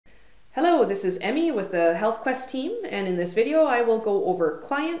Hello, this is Emmy with the Healthquest team, and in this video I will go over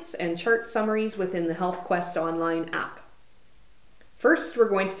clients and chart summaries within the Healthquest Online app. First, we're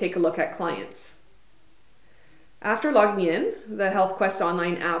going to take a look at clients. After logging in, the Healthquest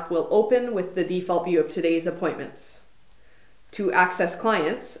Online app will open with the default view of today's appointments. To access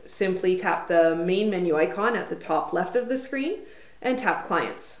clients, simply tap the main menu icon at the top left of the screen and tap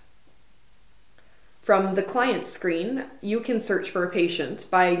Clients. From the Clients screen, you can search for a patient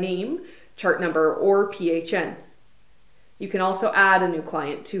by name, chart number, or PHN. You can also add a new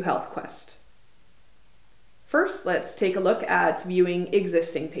client to Healthquest. First, let's take a look at viewing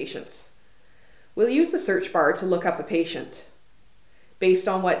existing patients. We'll use the search bar to look up a patient. Based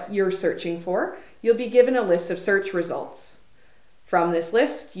on what you're searching for, you'll be given a list of search results. From this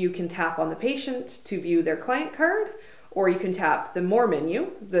list, you can tap on the patient to view their client card, or you can tap the More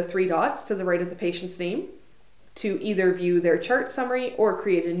menu, the three dots to the right of the patient's name, to either view their chart summary or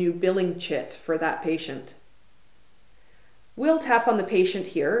create a new billing chit for that patient. We'll tap on the patient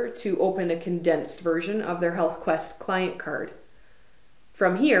here to open a condensed version of their Healthquest client card.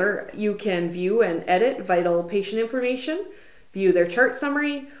 From here, you can view and edit vital patient information, view their chart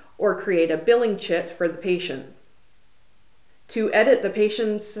summary, or create a billing chit for the patient. To edit the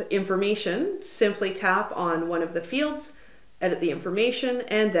patient's information, simply tap on one of the fields, edit the information,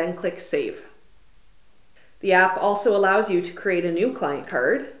 and then click Save. The app also allows you to create a new client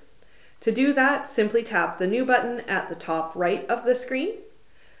card. To do that, simply tap the New button at the top right of the screen.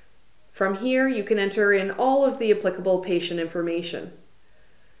 From here, you can enter in all of the applicable patient information.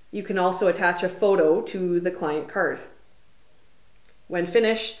 You can also attach a photo to the client card. When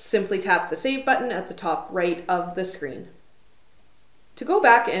finished, simply tap the Save button at the top right of the screen. To go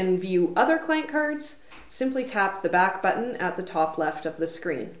back and view other client cards, simply tap the Back button at the top left of the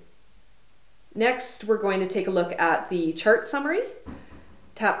screen. Next, we're going to take a look at the chart summary.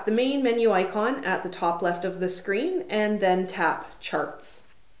 Tap the main menu icon at the top left of the screen and then tap Charts.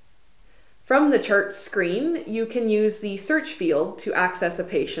 From the Charts screen, you can use the search field to access a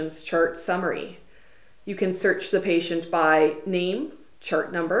patient's chart summary. You can search the patient by name,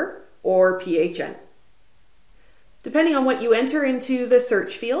 chart number, or PHN. Depending on what you enter into the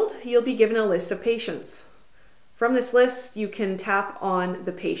search field, you'll be given a list of patients. From this list, you can tap on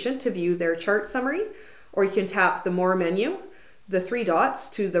the patient to view their chart summary, or you can tap the More menu, the three dots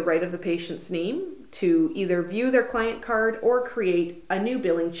to the right of the patient's name, to either view their client card or create a new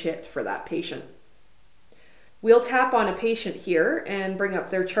billing chit for that patient. We'll tap on a patient here and bring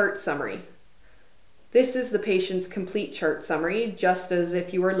up their chart summary. This is the patient's complete chart summary, just as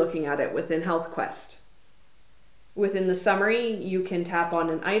if you were looking at it within Healthquest. Within the summary, you can tap on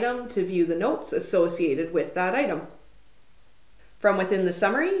an item to view the notes associated with that item. From within the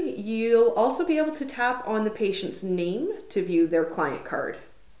summary, you'll also be able to tap on the patient's name to view their client card.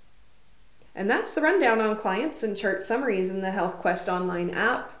 And that's the rundown on clients and chart summaries in the Healthquest Online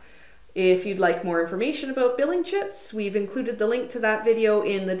app. If you'd like more information about billing chits, we've included the link to that video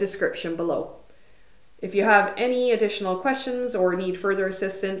in the description below. If you have any additional questions or need further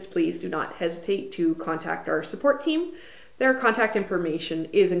assistance, please do not hesitate to contact our support team. Their contact information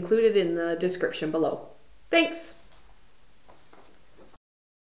is included in the description below. Thanks!